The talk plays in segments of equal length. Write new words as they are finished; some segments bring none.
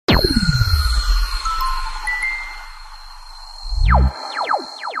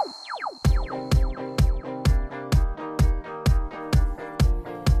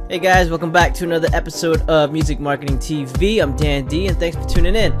Hey guys, welcome back to another episode of Music Marketing TV. I'm Dan D and thanks for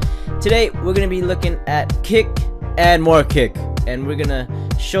tuning in. Today we're going to be looking at kick and more kick, and we're going to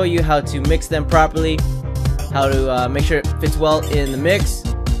show you how to mix them properly, how to make sure it fits well in the mix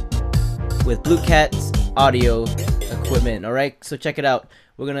with Blue Cat's audio equipment. Alright, so check it out.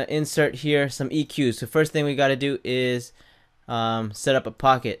 We're going to insert here some EQs. So first thing we got to do is set up a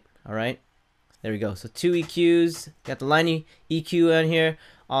pocket. Alright, there we go. So two EQs, got the line EQ on here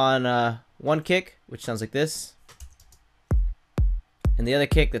on one kick, which sounds like this, and the other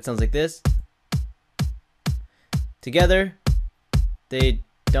kick that sounds like this. Together they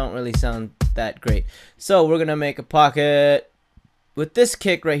don't really sound that great, so we're gonna make a pocket with this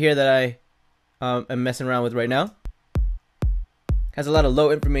kick right here that I am messing around with right now. Has a lot of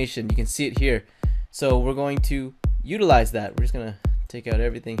low information, you can see it here, so we're going to utilize that. We're just gonna take out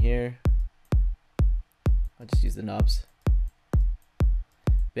everything here. I'll just use the knobs.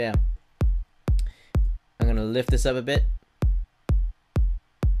 Bam. I'm gonna lift this up a bit.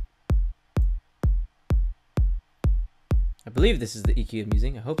 I believe this is the EQ I'm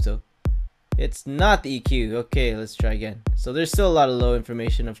using. I hope so. It's not the EQ. Okay, let's try again. So there's still a lot of low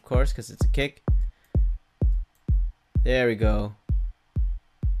information, of course, because it's a kick. There we go.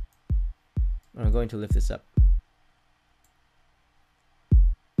 I'm going to lift this up.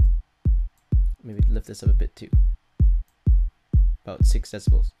 Maybe lift this up a bit too. About 6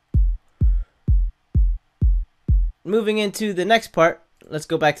 decibels. Moving into the next part, let's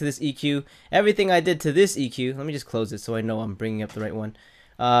go back to this EQ. Everything I did to this EQ, let me just close it so I know I'm bringing up the right one.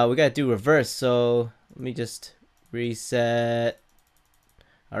 We gotta do reverse, so let me just reset.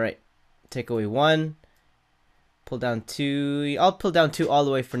 Alright, take away 1, pull down 2. I'll pull down 2 all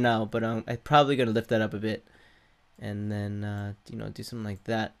the way for now, but I'm probably gonna lift that up a bit, and then you know, do something like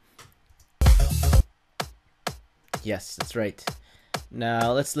that. Yes, that's right.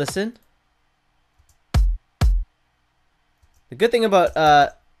 Now let's listen. The good thing about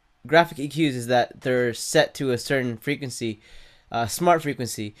graphic EQs is that they're set to a certain frequency, smart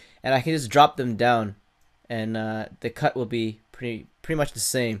frequency, and I can just drop them down, and the cut will be pretty much the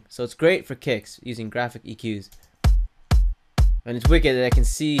same. So it's great for kicks using graphic EQs, and it's wicked that I can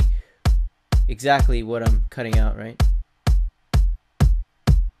see exactly what I'm cutting out. Right?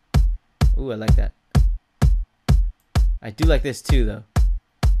 Ooh, I like that. I do like this too, though.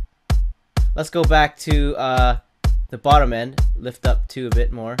 Let's go back to the bottom end. Lift up 2 a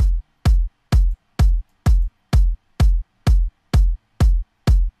bit more.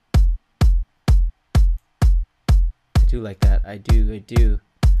 I do like that. I do.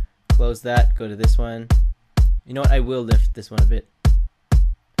 Close that. Go to this one. You know what? I will lift this one a bit.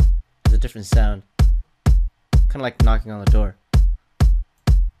 It's a different sound. Kind of like knocking on the door.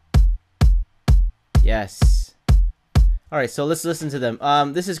 Yes. Alright, so let's listen to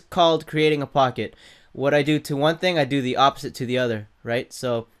them. This is called creating a pocket. What I do to one thing, I do the opposite to the other, right?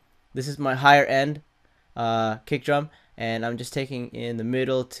 So this is my higher end kick drum, and I'm just taking in the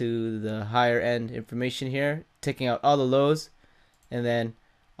middle to the higher end information here, taking out all the lows, and then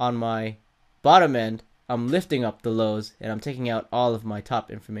on my bottom end, I'm lifting up the lows, and I'm taking out all of my top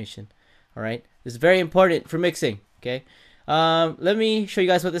information. Alright, this is very important for mixing, okay? Let me show you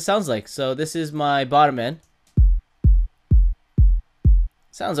guys what this sounds like. So this is my bottom end.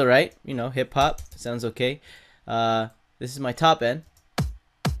 Sounds alright, you know, hip hop, sounds okay. This is my top end.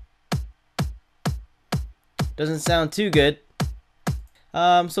 Doesn't sound too good.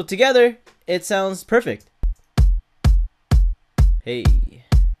 So together, it sounds perfect. Hey,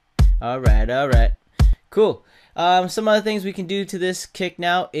 alright, cool. Some other things we can do to this kick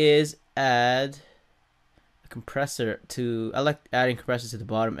now is add a compressor to. I like adding compressors to the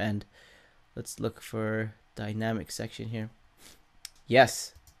bottom end. Let's look for dynamic section here.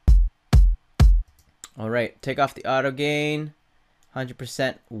 Yes. Alright, take off the auto gain,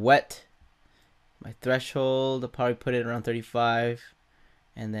 100% wet. My threshold, I'll probably put it around 35,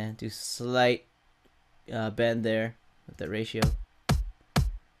 and then do slight bend there with the ratio.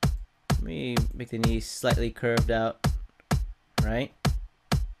 Let me make the knee slightly curved out, right?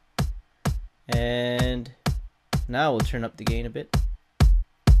 And now we'll turn up the gain a bit.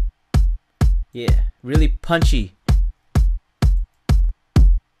 Yeah, really punchy.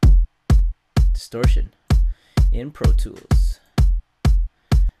 Distortion in Pro Tools.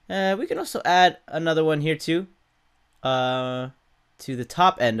 We can also add another one here too, to the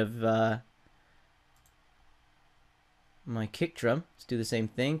top end of my kick drum. Let's do the same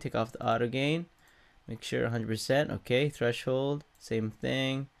thing. Take off the auto gain, make sure 100%. Okay, threshold, same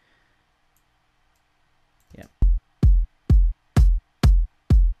thing. Yeah.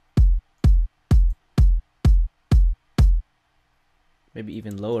 Maybe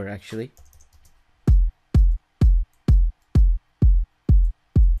even lower, actually.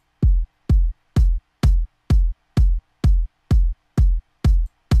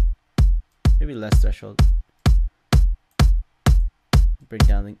 Maybe less threshold. Bring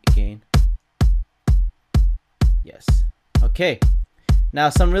down the gain. Yes. Okay. Now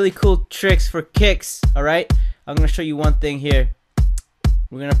some really cool tricks for kicks. Alright? I'm going to show you one thing here.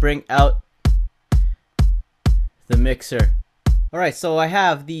 We're going to bring out the mixer. Alright, so I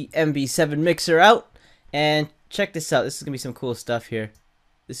have the MB7 mixer out. And check this out. This is going to be some cool stuff here.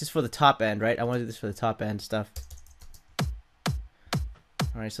 This is for the top end, right? I want to do this for the top end stuff.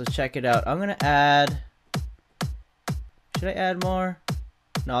 Alright, so check it out. I'm going to add... Should I add more?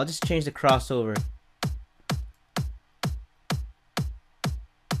 No, I'll just change the crossover.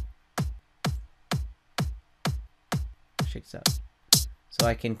 Check this out. So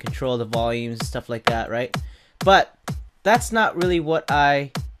I can control the volumes and stuff like that, right? But that's not really what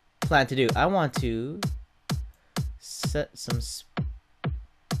I plan to do. I want to set some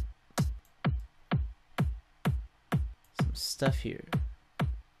stuff here.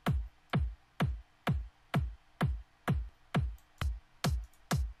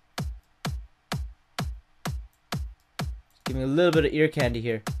 Give me a little bit of ear candy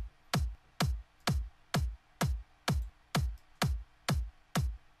here.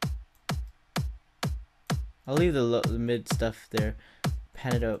 I'll leave the mid stuff there.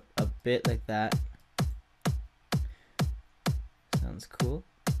 Pan it up a bit like that. Sounds cool.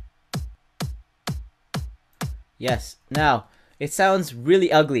 Yes. Now, it sounds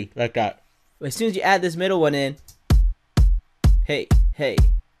really ugly like that. As soon as you add this middle one in, hey,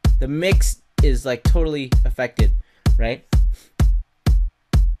 the mix is like totally affected, right?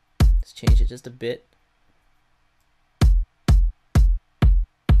 Let's change it just a bit.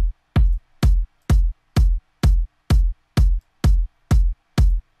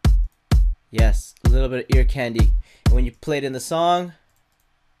 Yes, a little bit of ear candy. And when you play it in the song,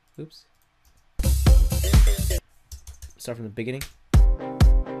 oops. Start from the beginning.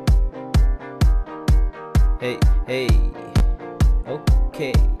 Hey.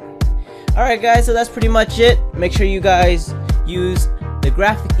 Okay. Alright guys, so that's pretty much it. Make sure you guys use the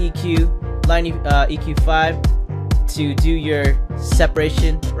graphic EQ, line EQ5 to do your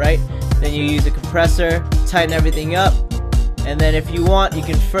separation, right? Then you use the compressor, tighten everything up. And then if you want, you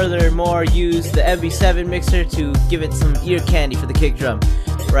can furthermore use the MB7 mixer to give it some ear candy for the kick drum,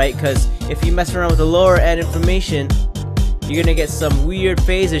 right? Because if you mess around with the lower end information, you're gonna get some weird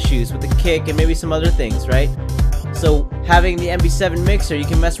phase issues with the kick and maybe some other things, right? So having the MB7 mixer, you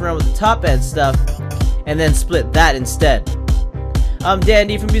can mess around with the top end stuff and then split that instead. I'm Dan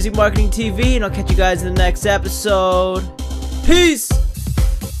D from Music Marketing TV, and I'll catch you guys in the next episode. Peace!